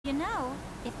know,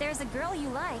 if there's a girl you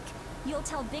like, you'll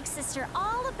tell Big Sister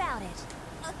all about it.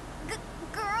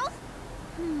 Girl?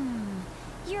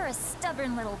 You're a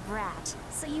stubborn little brat,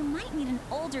 so you might need an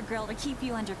older girl to keep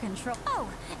you under control. Oh,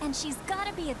 and she's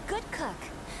gotta be a good cook.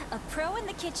 A pro in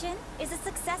the kitchen is a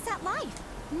success at life.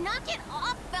 Knock it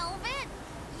off, Velvet!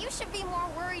 You should be more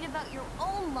worried about your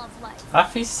own love life.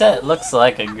 Laphicet looks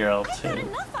like a girl, I've got too.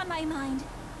 enough on my mind.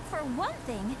 For one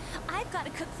thing, I've got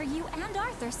to cook for you and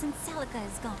Arthur since Celica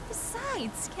is gone.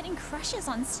 Besides, getting crushes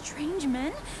on strange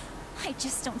men, I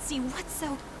just don't see what's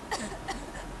so...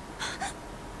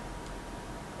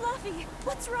 Luffy,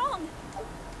 what's wrong?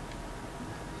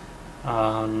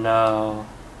 Oh no.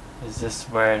 Is this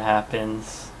where it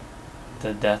happens?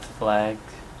 The death flag?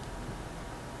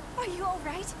 Are you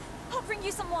alright? I'll bring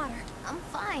you some water. I'm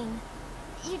fine.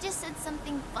 You just said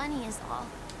something funny is all.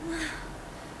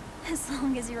 As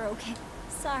long as you're okay.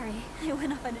 Sorry, I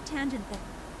went off on a tangent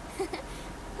there.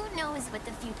 Who knows what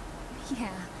the future...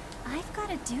 Yeah, I've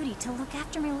got a duty to look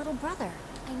after my little brother.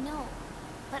 I know,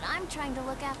 but I'm trying to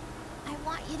look after... I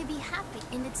want you to be happy,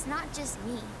 and it's not just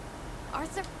me.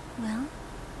 Arthur... Well,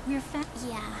 we're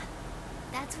Yeah,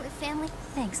 that's what family...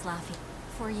 Thanks, Laffy.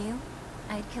 For you,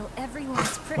 I'd kill every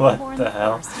last What prickle in the the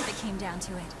hell? forest if it came down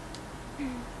to it.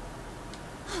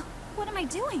 What am I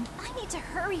doing? I need to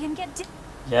hurry and get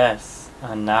Yes,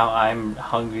 and now I'm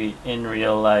hungry in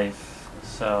real life,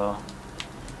 so...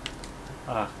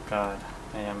 Oh god,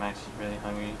 I am actually really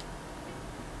hungry.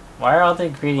 Why are all the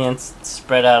ingredients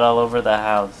spread out all over the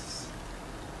house?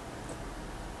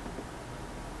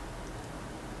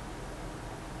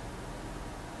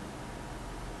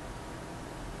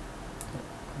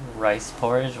 Rice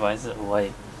porridge? Why is it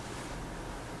white?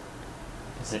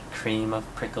 Is it cream of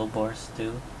prickle boar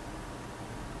stew?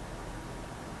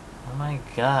 Oh my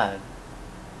god.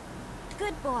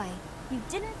 Good boy. You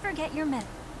didn't forget your med.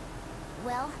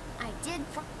 Well, I did...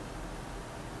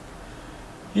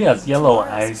 He has yellow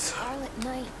Tomorrow's eyes. Scarlet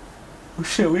Night. Oh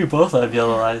shit, we both have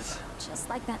yellow eyes. Just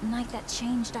like that night that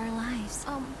changed our lives.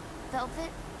 Velvet,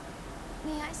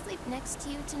 may I sleep next to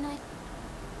you tonight?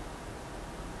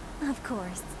 Of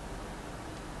course.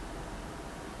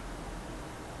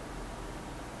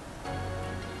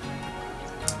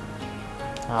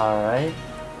 Alright.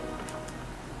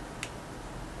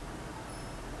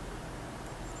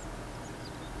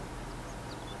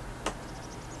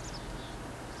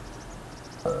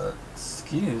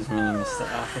 Excuse me,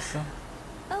 Mr. Officer.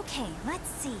 Okay, let's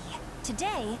see.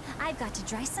 Today, I've got to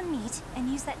dry some meat and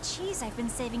use that cheese I've been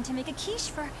saving to make a quiche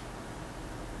for...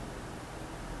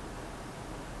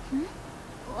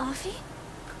 Laffy?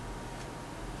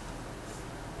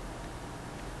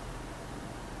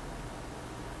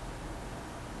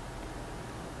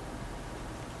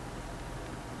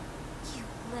 You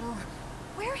little...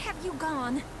 Where have you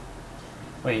gone?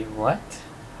 Wait, what?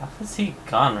 How is he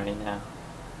gone right now?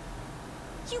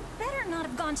 You better not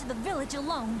have gone to the village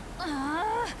alone.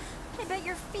 I bet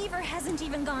your fever hasn't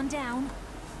even gone down.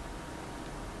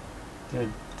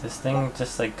 Dude, this thing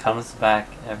just like comes back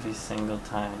every single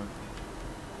time.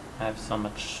 I have so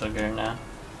much sugar now.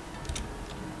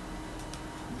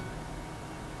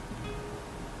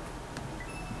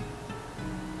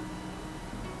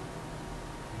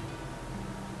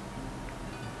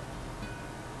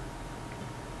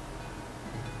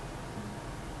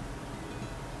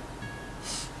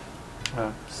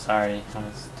 Oh, sorry, I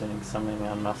was doing something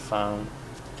on my phone.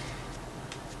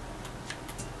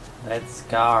 Let's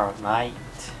go, mate.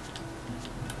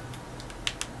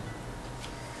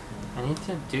 I need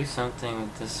to do something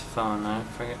with this phone. I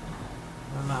forget.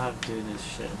 I don't know how to do this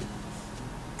shit.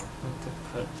 I need to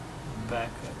put back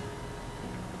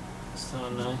up. So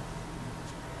annoying.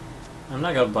 I'm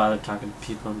not gonna bother talking to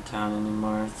people in town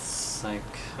anymore. It's like,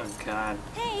 oh god,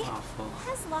 Hey, awful.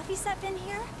 has Laffy been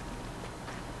here?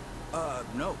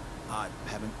 No. I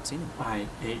haven't seen him. I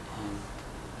ate him.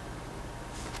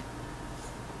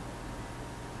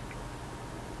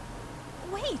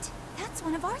 Wait, that's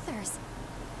one of Arthur's.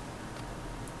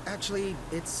 Actually,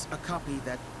 it's a copy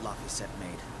that Laphicet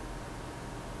made.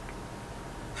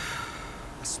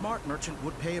 A smart merchant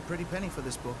would pay a pretty penny for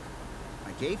this book.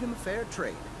 I gave him a fair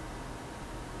trade.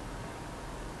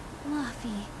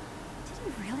 Laffy, did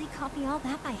you really copy all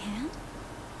that by hand?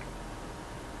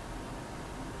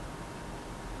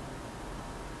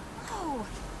 Oh,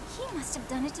 he must have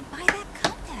done it to buy that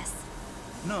compass.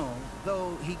 No,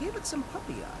 though he gave it some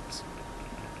puppy eyes.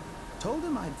 Told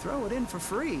him I'd throw it in for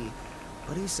free,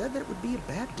 but he said that it would be a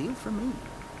bad deal for me.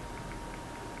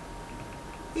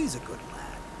 He's a good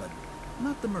lad, but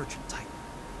not the merchant type.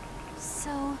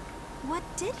 So, what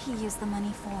did he use the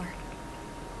money for?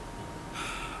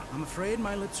 I'm afraid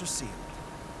my lips are sealed.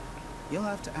 You'll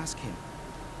have to ask him.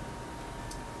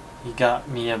 He got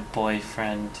me a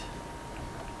boyfriend.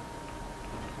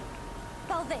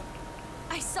 Velvet,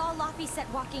 I saw Laphicet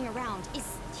walking around.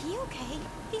 Is he okay?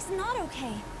 He's not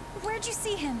okay. Where'd you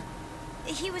see him?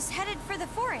 He was headed for the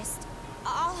forest.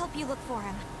 I'll help you look for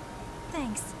him.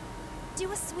 Thanks.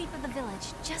 Do a sweep of the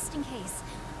village, just in case.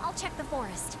 I'll check the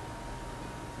forest.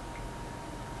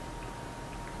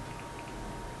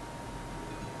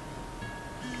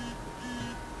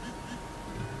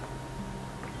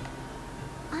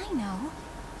 I know.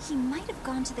 He might have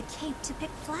gone to the cape to pick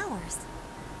flowers.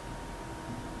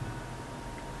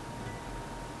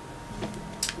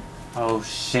 Oh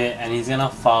shit, and he's gonna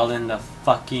fall in the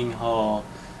fucking hole.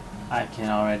 I can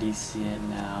already see it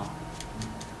now.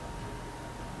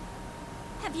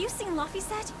 Have you seen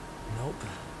Laphicet? Nope.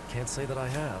 Can't say that I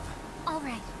have. All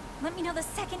right. Let me know the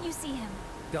second you see him.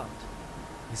 Got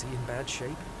it. Is he in bad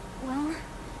shape? Well,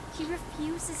 he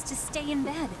refuses to stay in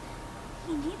bed.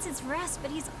 He needs his rest,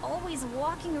 but he's always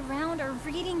walking around or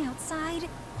reading outside.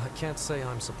 I can't say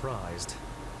I'm surprised.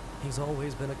 He's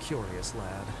always been a curious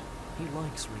lad. He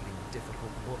likes reading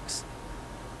difficult books.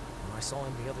 When I saw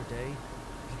him the other day,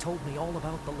 he told me all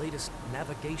about the latest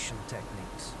navigation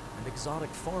techniques and exotic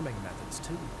farming methods,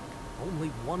 too. Only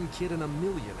one kid in a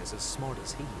million is as smart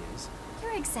as he is.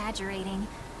 You're exaggerating.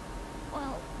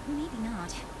 Well, maybe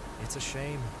not. It's a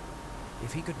shame.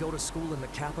 If he could go to school in the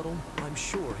capital, I'm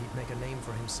sure he'd make a name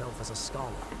for himself as a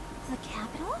scholar. The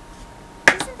capital?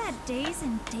 Isn't that days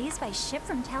and days by ship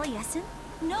from Taliesin?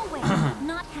 No way.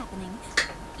 Not happening.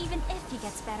 Even if he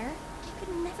gets better, I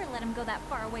could never let him go that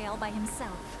far away all by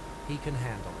himself. He can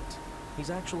handle it. He's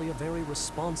actually a very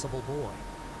responsible boy.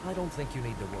 I don't think you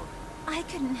need to worry. I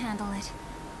couldn't handle it.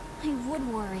 I would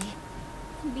worry.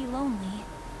 And be lonely.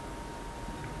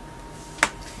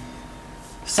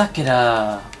 Suck it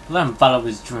up. Let him follow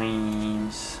his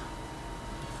dreams.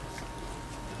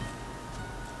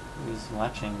 Who's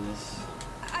watching this?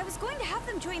 I was going to have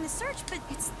them join the search, but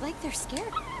it's like they're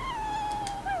scared.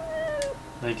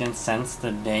 They can sense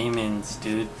the demons,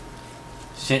 dude.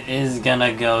 Shit is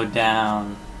gonna go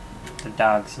down. The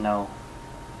dogs know.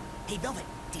 Hey, Velvet,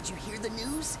 did you hear the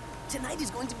news? Tonight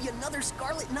is going to be another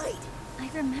Scarlet Night. I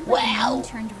remember Wow. the moon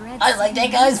turned red. I like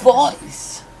that suddenly. guy's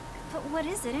voice. But what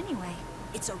is it anyway?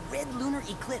 It's a red lunar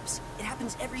eclipse. It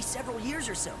happens every several years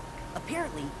or so.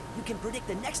 Apparently, you can predict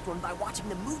the next one by watching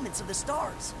the movements of the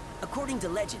stars. According to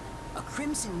legend, a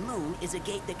crimson moon is a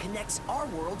gate that connects our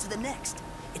world to the next.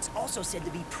 It's also said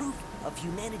to be proof of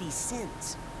humanity's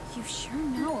sins. You sure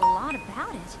know a lot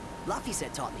about it.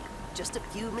 Laphicet taught me, just a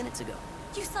few minutes ago.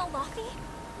 You saw Laphi?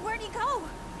 Where'd he go?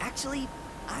 Actually,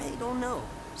 I don't know.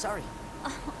 Sorry.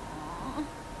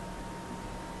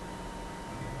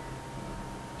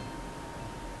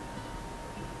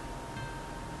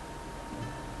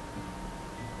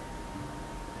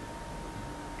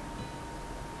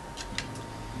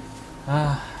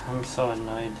 Aw. I'm so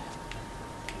annoyed.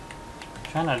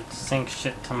 I'm trying to sync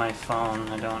shit to my phone.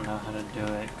 I don't know how to do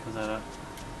it because I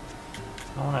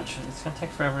don't want to. It's gonna take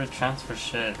forever to transfer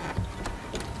shit.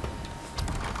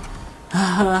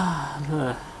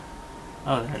 Oh,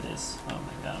 there it is. Oh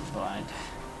my god, I'm blind.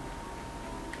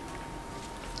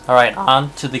 Alright,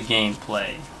 on to the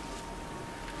gameplay.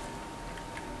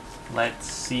 Let's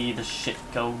see the shit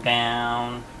go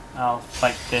down. I'll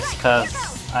fight this because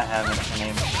I haven't been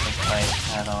able to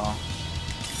fight at all.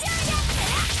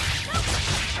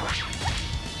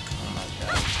 Oh my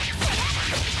god.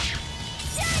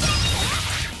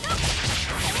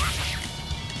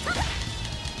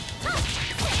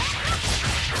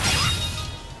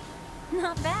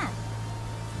 Not bad.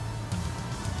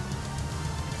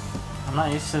 I'm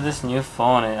not used to this new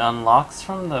phone. It unlocks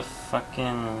from the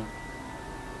fucking...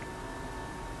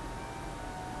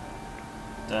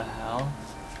 The hell?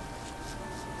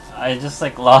 I just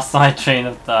like lost my train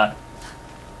of thought.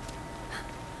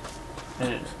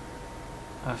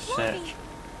 Oh shit. Laphi!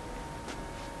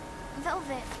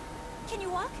 Velvet, Can you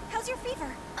walk? How's your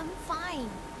fever? I'm fine.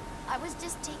 I was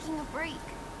just taking a break.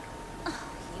 Oh,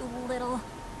 you little...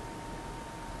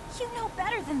 You know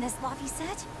better than this,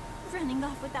 Laphicet. Running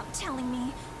off without telling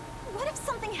me. What if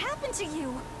something happened to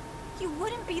you? You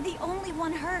wouldn't be the only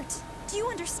one hurt. Do you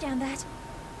understand that?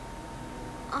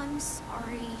 I'm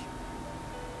sorry.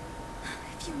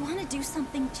 If you want to do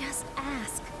something, just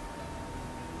ask.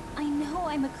 I know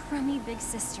I'm a crummy big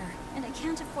sister, and I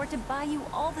can't afford to buy you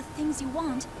all the things you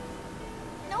want.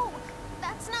 No,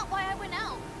 that's not why I went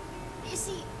out. You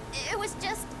see, it was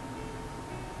just...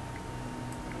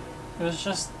 It was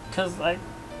just because I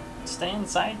stay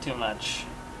inside too much.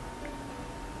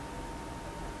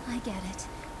 I get it.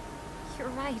 You're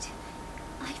right.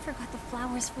 I forgot the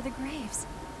flowers for the graves.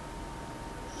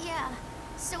 Yeah,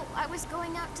 so I was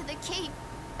going out to the cape,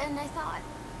 and I thought,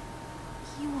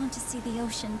 You want to see the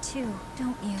ocean too,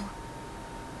 don't you?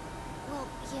 well,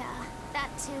 yeah, that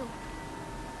too.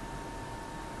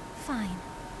 Fine.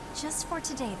 Just for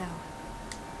today,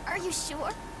 though. Are you sure?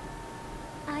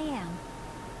 I am.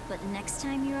 But next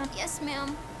time you're on... Yes,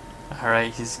 ma'am.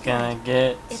 Alright, he's gonna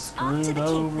get It's off to screwed the cape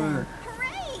over. then.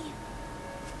 Hooray!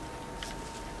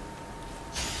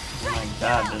 Oh my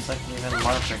god, there's like even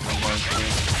more freaking work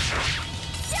here.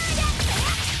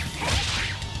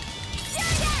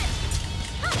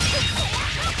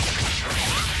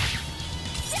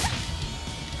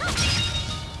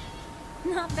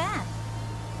 Not bad.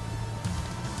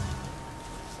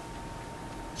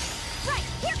 Right,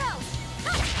 here goes!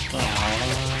 Aww.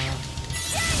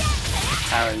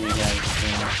 How are you guys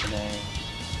doing today?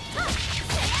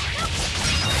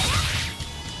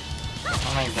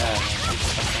 Oh my god, I keep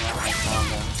fucking up my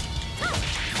combo.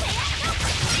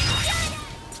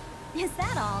 Is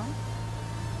that all?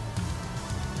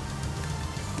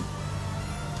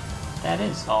 That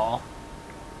is all.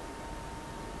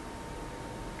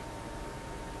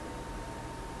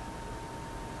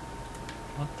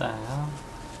 What the hell?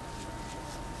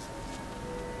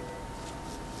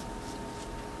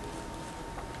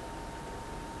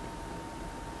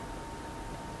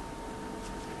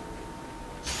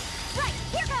 Right,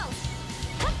 here goes!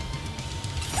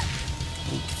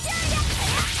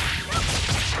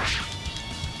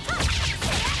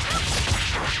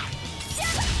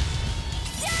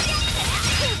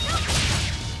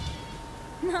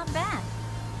 Not bad.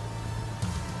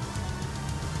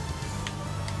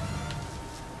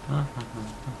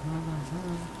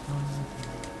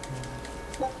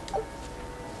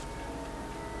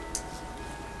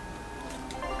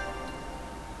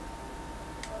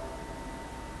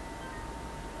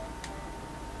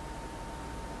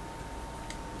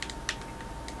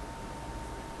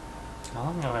 How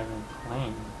long have I been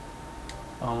playing?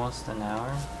 Almost an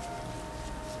hour?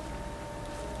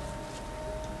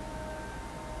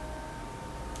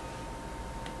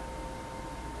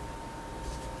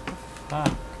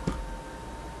 Fuck.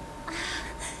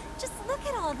 Just look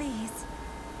at all these.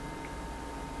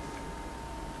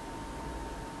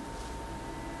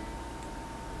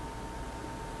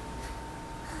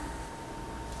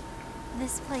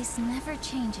 This place never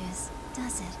changes,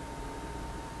 does it?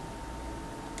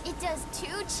 It does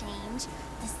too change.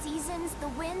 The seasons, the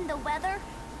wind, the weather.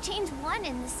 Change one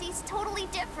and the sea's totally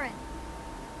different.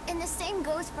 And the same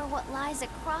goes for what lies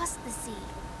across the sea.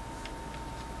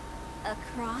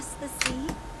 Across the sea?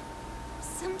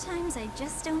 Sometimes I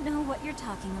just don't know what you're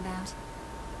talking about.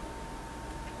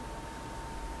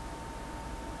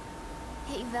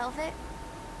 Hey, Velvet.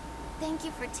 Thank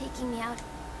you for taking me out.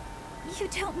 You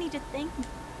don't need to thank me.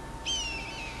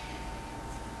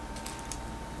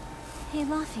 Hey,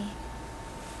 Luffy.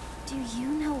 Do you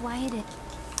know why it is?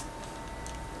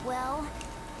 Well,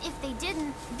 if they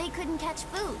didn't, they couldn't catch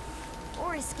food.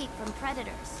 Or escape from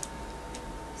predators.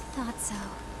 Thought so.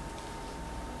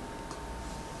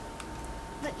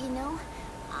 But you know,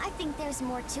 I think there's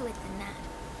more to it than that.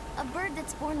 A bird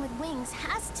that's born with wings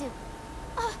has to...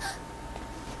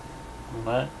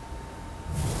 What?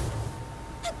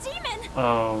 A demon!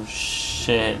 Oh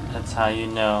shit, that's how you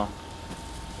know.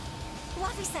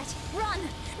 Luffy said, run!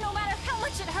 No matter how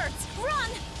much it hurts, run!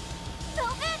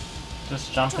 Velvet!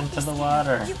 Just jump Don't into be the scared.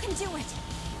 water. You can do it.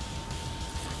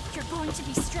 You're going to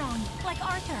be strong, like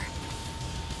Arthur.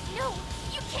 No,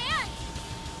 you can't!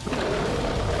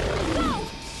 Go!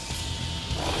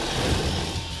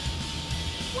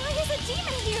 Why is a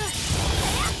demon here?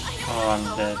 I don't Oh, want I'm to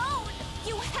go dead. alone!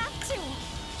 You have to!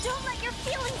 Don't let your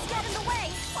feelings get in the way,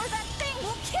 or that thing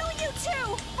will kill you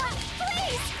too!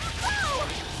 Please, go!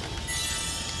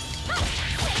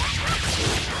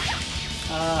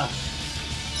 Ah.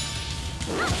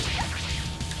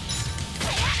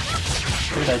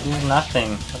 Dude, I do nothing.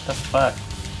 What the fuck?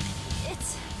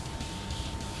 It's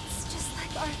just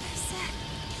like Arthur said.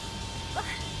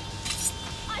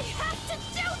 I have to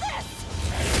do this!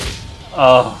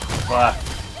 Oh, fuck.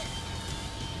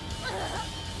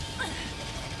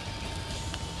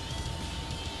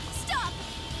 Stop!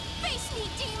 Face me,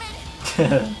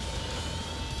 demon!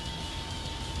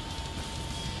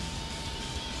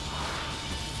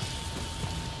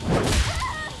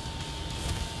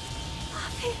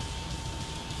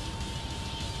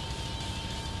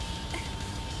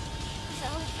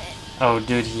 Velvet. Oh,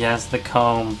 dude, he has the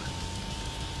comb.